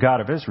Yahweh, the God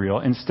of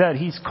Israel. Instead,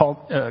 he's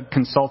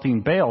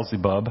consulting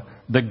Baal-zebub,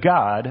 the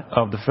god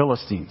of the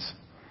Philistines.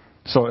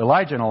 So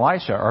Elijah and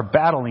Elisha are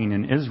battling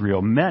in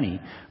Israel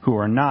many who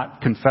are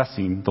not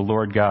confessing the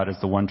Lord God as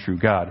the one true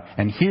God.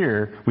 And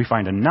here we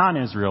find a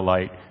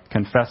non-Israelite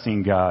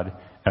confessing God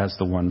as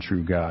the one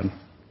true God.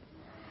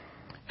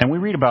 And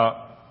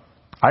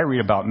I read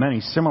about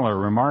many similar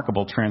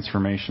remarkable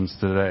transformations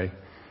today.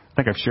 I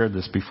think I've shared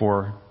this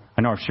before.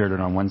 I know I've shared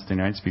it on Wednesday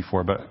nights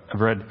before, but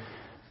I've read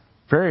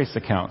various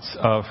accounts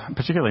of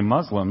particularly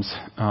Muslims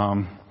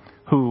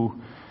who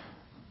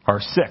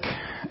are sick,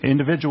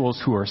 individuals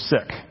who are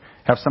sick,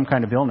 have some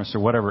kind of illness or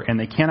whatever, and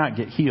they cannot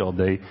get healed.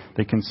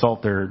 They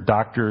consult their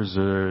doctors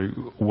or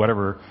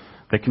whatever.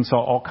 They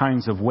consult all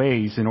kinds of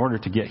ways in order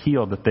to get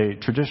healed,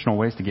 traditional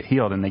ways to get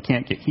healed, and they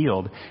can't get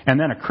healed. And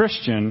then a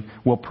Christian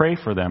will pray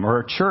for them, or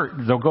a church,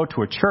 they'll go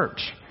to a church,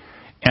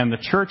 and the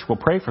church will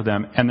pray for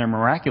them, and they're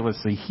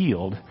miraculously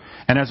healed.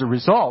 And as a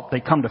result,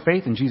 they come to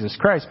faith in Jesus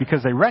Christ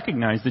because they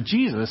recognize that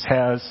Jesus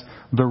has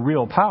the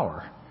real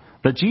power,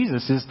 that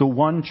Jesus is the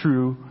one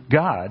true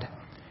God.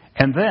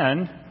 And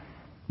then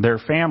their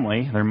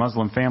family, their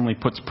Muslim family,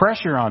 puts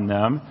pressure on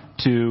them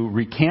to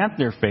recant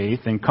their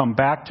faith and come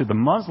back to the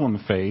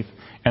Muslim faith,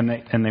 and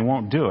they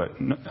won't do it.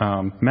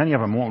 Many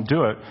of them won't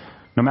do it,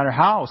 no matter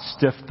how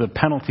stiff the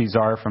penalties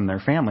are from their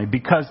family,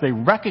 because they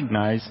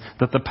recognize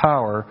that the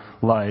power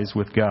lies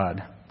with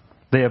God.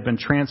 They have been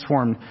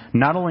transformed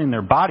not only in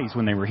their bodies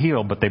when they were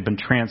healed, but they've been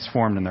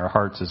transformed in their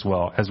hearts as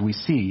well, as we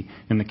see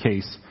in the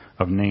case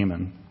of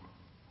Naaman.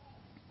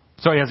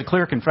 So he has a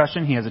clear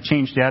confession, he has a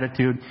changed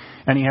attitude,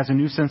 and he has a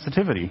new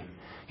sensitivity.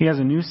 He has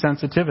a new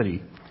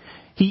sensitivity.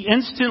 He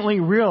instantly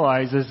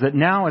realizes that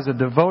now, as a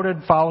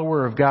devoted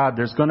follower of God,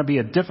 there's going to be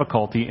a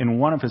difficulty in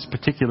one of his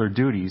particular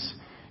duties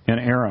in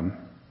Aram.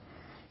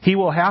 He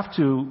will have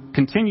to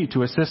continue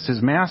to assist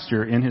his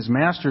master in his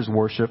master's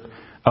worship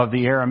of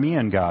the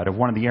Aramean god, of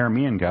one of the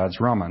Aramean gods,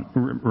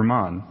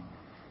 Rimmon.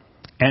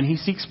 And he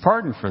seeks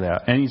pardon for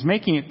that. And he's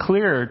making it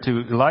clear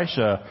to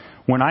Elisha,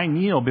 when I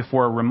kneel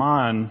before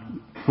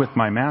Rimmon with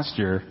my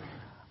master,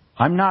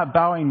 I'm not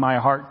bowing my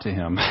heart to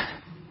him.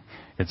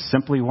 It's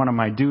simply one of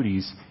my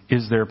duties.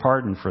 Is there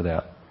pardon for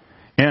that?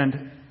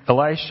 And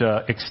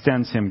Elisha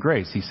extends him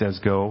grace. He says,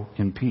 go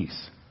in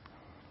peace.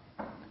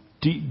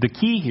 The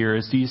key here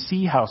is, do you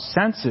see how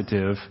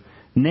sensitive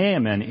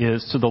Naaman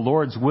is to the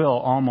Lord's will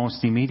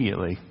almost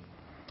immediately?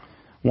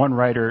 One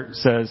writer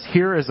says,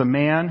 here is a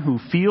man who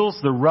feels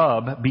the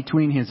rub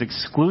between his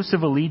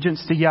exclusive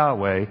allegiance to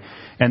Yahweh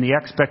and the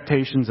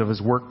expectations of his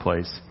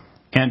workplace,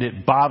 and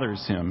it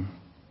bothers him.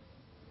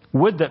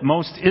 Would that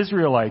most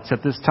Israelites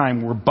at this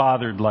time were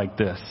bothered like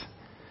this.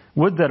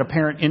 Would that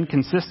apparent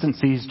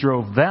inconsistencies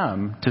drove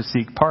them to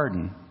seek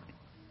pardon.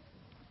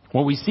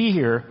 What we see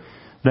here,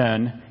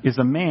 then, is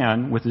a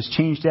man with his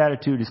changed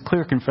attitude, his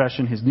clear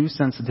confession, his new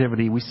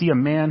sensitivity. We see a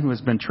man who has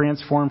been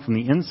transformed from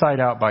the inside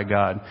out by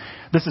God.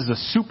 This is a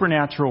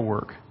supernatural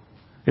work.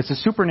 It's a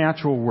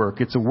supernatural work.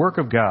 It's a work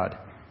of God.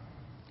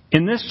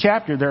 In this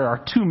chapter, there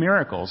are two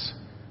miracles.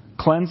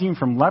 Cleansing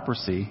from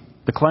leprosy,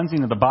 the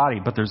cleansing of the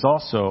body, but there's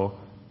also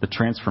the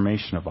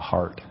transformation of the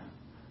heart.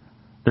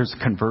 There's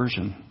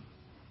conversion.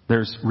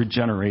 There's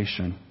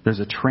regeneration. There's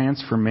a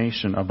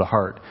transformation of the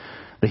heart.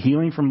 The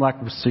healing from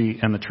leprosy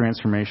and the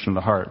transformation of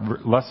the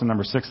heart. Lesson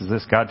number 6 is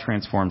this: God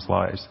transforms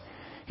lives.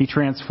 He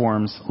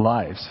transforms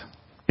lives.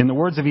 In the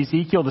words of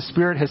Ezekiel, the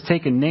Spirit has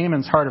taken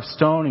Naaman's heart of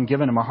stone and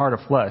given him a heart of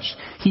flesh.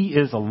 He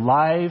is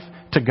alive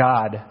to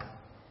God.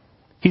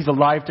 He's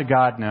alive to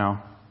God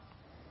now.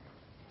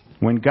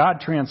 When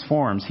God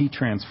transforms, He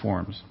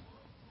transforms.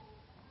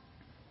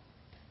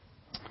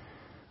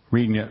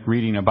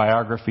 Reading a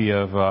biography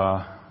of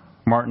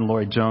Martin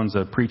Lloyd-Jones,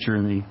 a preacher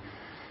in the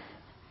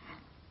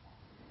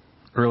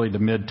early to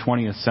mid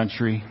 20th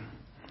century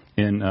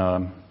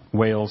in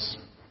Wales,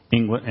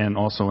 England, and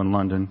also in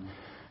London.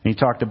 And he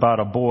talked about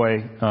a boy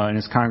in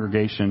his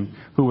congregation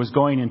who was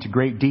going into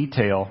great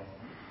detail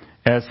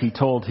as he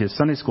told his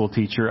Sunday school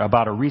teacher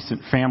about a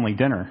recent family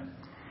dinner.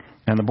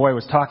 And the boy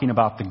was talking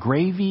about the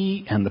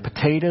gravy and the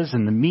potatoes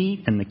and the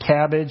meat and the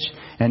cabbage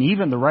and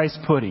even the rice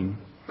pudding.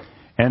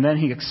 And then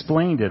he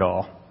explained it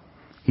all.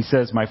 He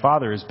says, my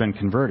father has been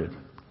converted.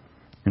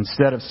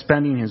 Instead of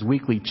spending his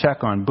weekly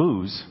check on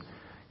booze,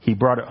 he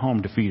brought it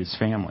home to feed his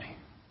family.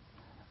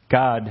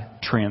 God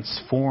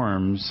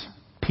transforms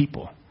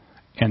people,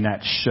 and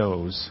that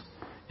shows.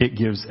 It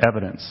gives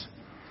evidence.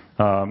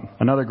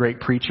 Another great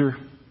preacher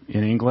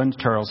in England,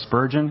 Charles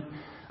Spurgeon,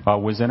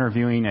 was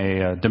interviewing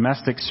a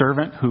domestic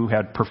servant who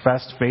had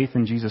professed faith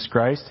in Jesus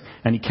Christ,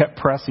 and he kept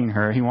pressing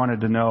her. He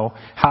wanted to know,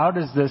 how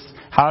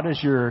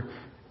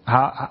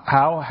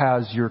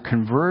has your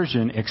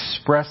conversion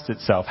expressed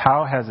itself?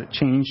 How has it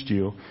changed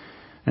you?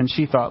 And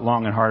she thought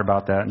long and hard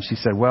about that, and she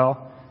said,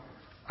 well,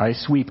 I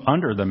sweep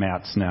under the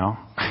mats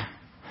now.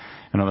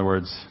 In other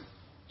words,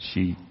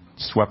 she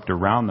swept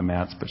around the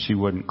mats, but she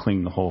wouldn't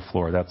clean the whole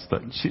floor.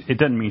 It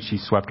doesn't mean she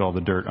swept all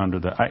the dirt under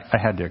the...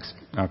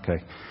 Okay.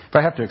 If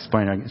I have to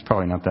explain it, it's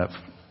probably not that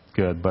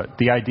good, but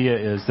the idea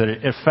is that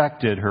it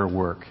affected her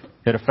work.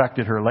 It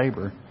affected her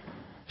labor.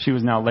 She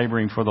was now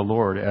laboring for the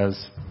Lord as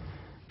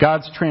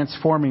God's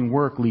transforming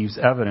work leaves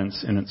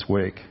evidence in its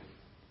wake.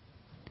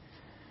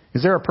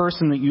 Is there a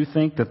person that you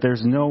think that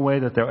there's no way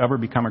that they'll ever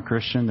become a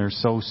Christian? They're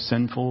so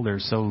sinful, they're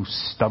so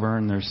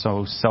stubborn, they're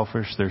so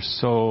selfish, they're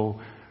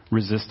so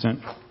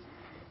resistant.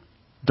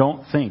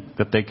 Don't think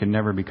that they can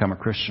never become a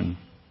Christian.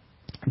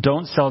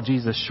 Don't sell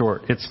Jesus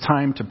short. It's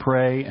time to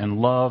pray and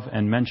love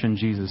and mention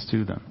Jesus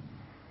to them.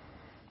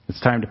 It's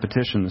time to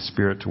petition the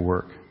Spirit to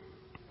work.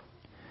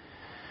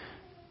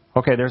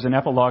 Okay, there's an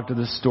epilogue to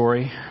this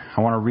story.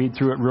 I want to read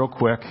through it real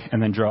quick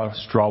and then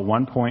draw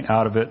one point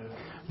out of it.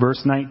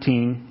 Verse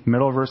 19,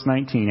 middle of verse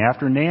 19.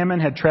 After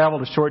Naaman had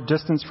traveled a short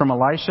distance from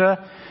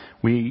Elisha,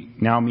 we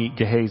now meet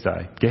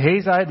Gehazi.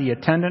 Gehazi, the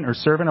attendant or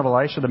servant of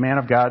Elisha, the man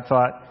of God,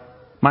 thought,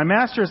 my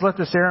master has let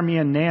this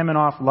Aramean Naaman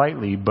off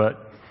lightly,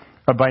 but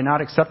by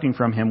not accepting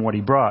from him what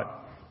he brought.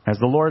 As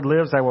the Lord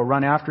lives, I will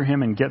run after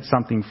him and get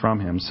something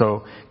from him.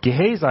 So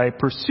Gehazi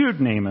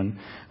pursued Naaman.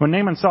 When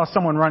Naaman saw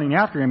someone running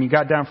after him, he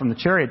got down from the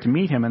chariot to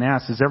meet him and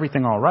asked, is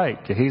everything all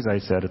right?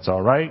 Gehazi said, it's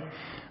all right.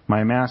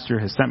 My master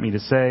has sent me to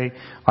say,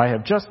 I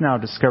have just now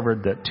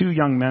discovered that 2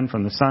 young men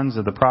from the sons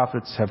of the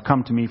prophets have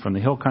come to me from the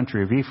hill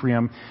country of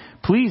Ephraim.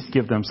 Please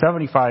give them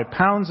 75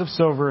 pounds of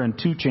silver and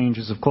 2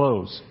 changes of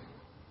clothes.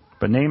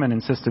 But Naaman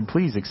insisted,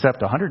 please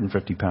accept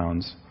 150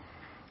 pounds.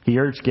 He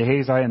urged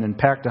Gehazi and then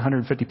packed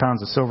 150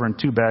 pounds of silver in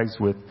 2 bags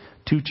with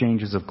 2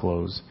 changes of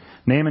clothes.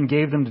 Naaman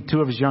gave them to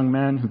 2 of his young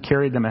men who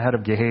carried them ahead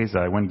of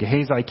Gehazi. When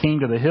Gehazi came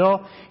to the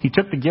hill, he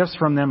took the gifts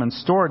from them and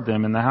stored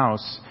them in the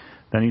house.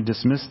 Then he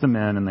dismissed the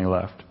men and they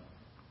left.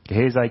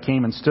 Gehazi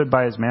came and stood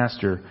by his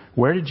master.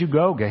 "Where did you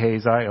go,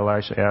 Gehazi?"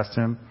 Elisha asked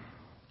him.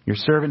 "Your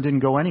servant didn't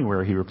go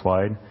anywhere," he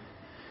replied.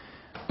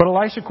 But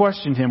Elisha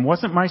questioned him,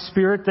 "Wasn't my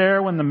spirit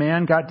there when the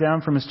man got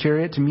down from his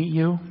chariot to meet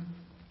you?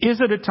 Is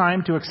it a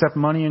time to accept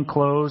money and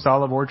clothes,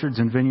 olive orchards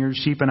and vineyards,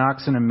 sheep and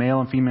oxen and male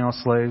and female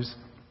slaves?"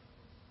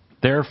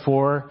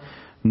 Therefore,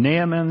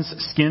 Naaman's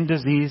skin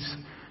disease,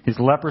 his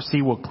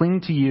leprosy, will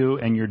cling to you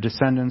and your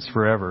descendants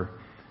forever.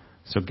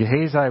 So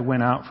Gehazi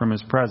went out from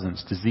his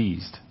presence,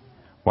 diseased,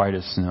 white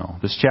as snow.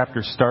 This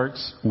chapter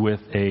starts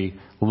with a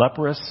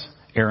leprous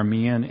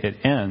Aramean.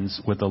 It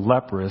ends with a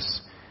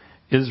leprous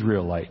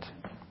Israelite.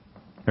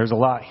 There's a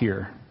lot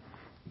here.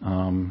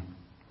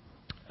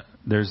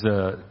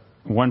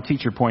 One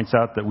teacher points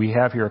out that we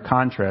have here a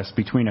contrast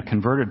between a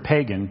converted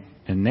pagan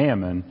in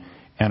Naaman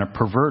and a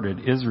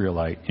perverted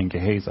Israelite in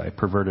Gehazi.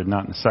 Perverted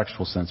not in the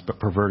sexual sense, but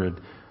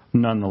perverted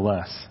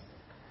nonetheless.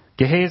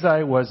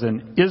 Gehazi was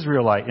an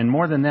Israelite, and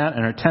more than that,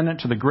 an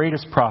attendant to the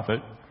greatest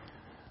prophet,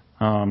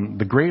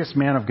 the greatest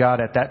man of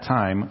God at that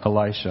time,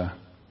 Elisha.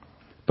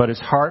 But his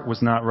heart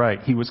was not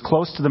right. He was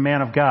close to the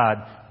man of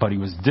God, but he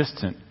was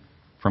distant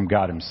from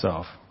God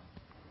himself.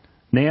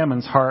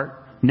 Naaman's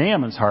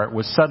heart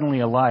was suddenly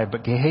alive,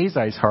 but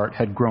Gehazi's heart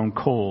had grown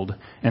cold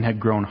and had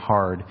grown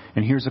hard.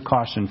 And here's a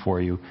caution for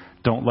you.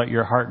 Don't let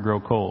your heart grow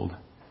cold.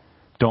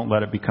 Don't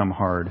let it become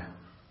hard.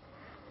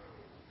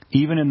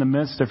 Even in the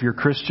midst of your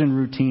Christian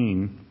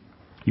routine,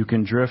 you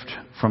can drift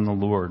from the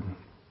Lord.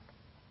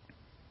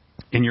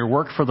 In your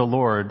work for the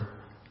Lord,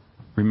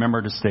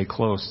 remember to stay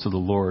close to the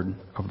Lord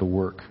of the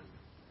work.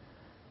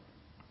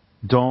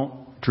 Don't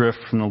drift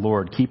from the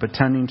Lord. Keep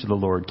attending to the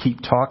Lord.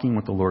 Keep talking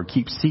with the Lord.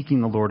 Keep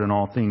seeking the Lord in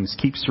all things.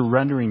 Keep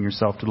surrendering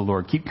yourself to the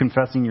Lord. Keep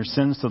confessing your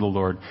sins to the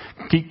Lord.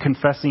 Keep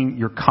confessing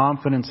your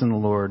confidence in the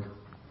Lord.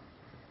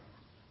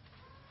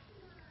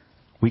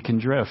 We can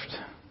drift.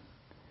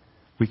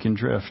 We can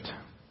drift.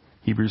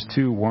 Hebrews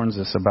 2 warns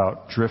us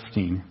about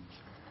drifting,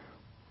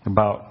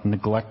 about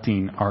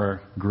neglecting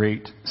our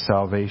great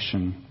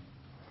salvation.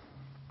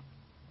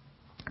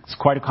 It's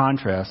quite a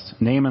contrast.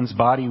 Naaman's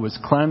body was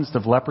cleansed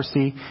of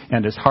leprosy,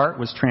 and his heart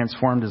was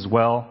transformed as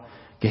well.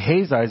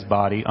 Gehazi's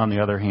body, on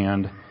the other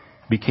hand,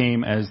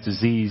 became as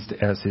diseased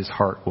as his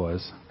heart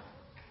was.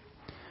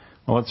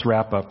 Well, let's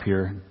wrap up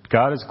here.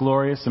 God is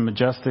glorious and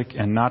majestic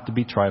and not to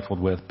be trifled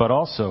with, but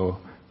also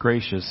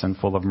gracious and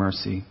full of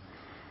mercy.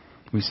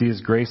 We see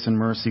his grace and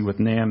mercy with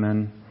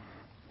Naaman.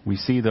 We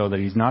see, though, that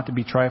he's not to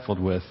be trifled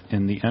with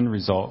in the end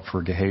result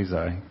for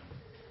Gehazi.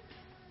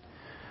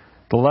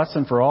 The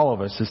lesson for all of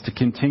us is to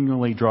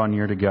continually draw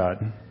near to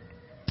God.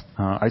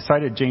 I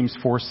cited James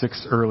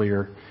 4:6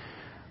 earlier.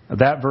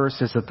 That verse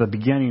is at the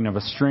beginning of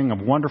a string of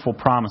wonderful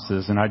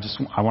promises, and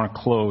I want to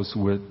close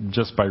with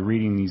just by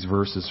reading these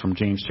verses from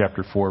James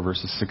chapter 4,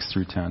 verses 6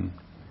 through 10.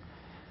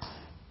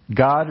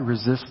 God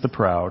resists the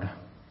proud,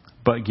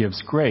 but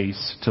gives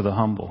grace to the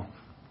humble.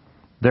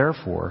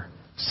 Therefore,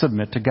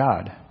 submit to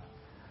God.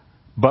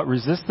 But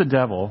resist the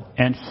devil,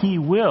 and he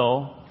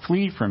will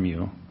flee from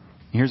you.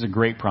 Here's a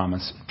great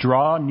promise.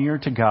 Draw near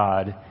to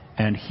God,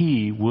 and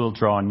he will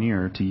draw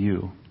near to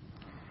you.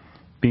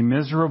 Be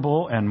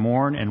miserable and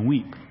mourn and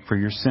weep for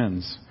your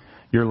sins.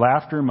 Your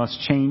laughter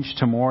must change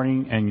to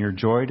mourning and your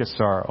joy to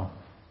sorrow.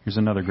 Here's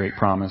another great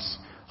promise.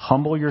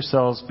 Humble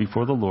yourselves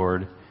before the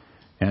Lord,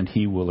 and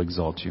he will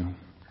exalt you.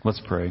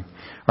 Let's pray.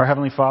 Our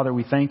Heavenly Father,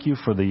 we thank you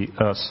for the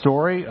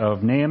story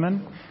of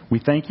Naaman. We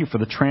thank you for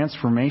the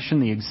transformation,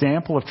 the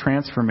example of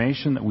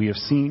transformation that we have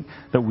seen,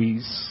 that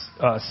we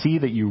see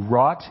that you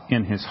wrought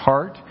in his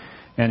heart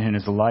and in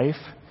his life.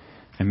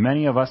 And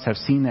many of us have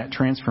seen that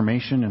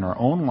transformation in our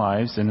own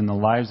lives and in the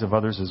lives of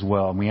others as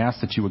well. And we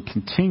ask that you would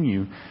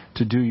continue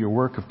to do your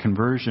work of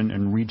conversion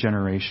and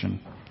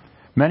regeneration.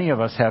 Many of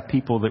us have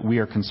people that we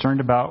are concerned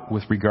about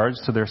with regards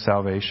to their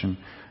salvation,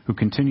 who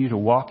continue to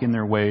walk in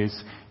their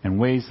ways and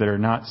ways that are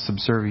not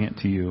subservient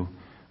to you.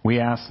 We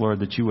ask, Lord,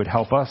 that you would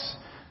help us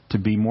to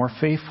be more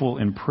faithful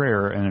in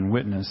prayer and in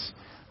witness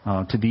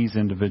to these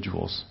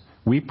individuals.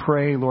 We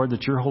pray, Lord,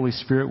 that your Holy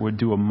Spirit would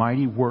do a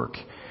mighty work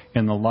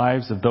in the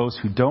lives of those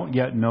who don't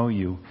yet know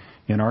you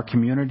in our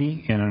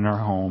community and in our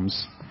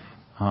homes.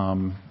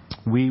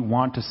 We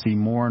want to see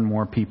more and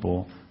more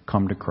people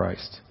come to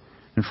Christ.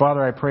 And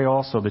Father, I pray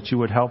also that you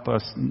would help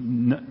us,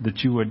 that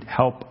you would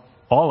help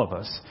all of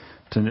us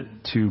to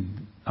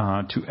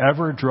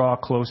ever draw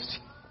close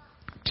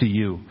to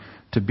you,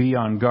 to be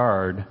on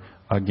guard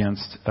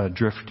against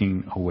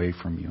drifting away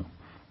from you.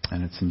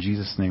 And it's in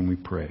Jesus' name we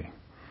pray.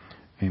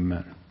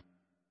 Amen.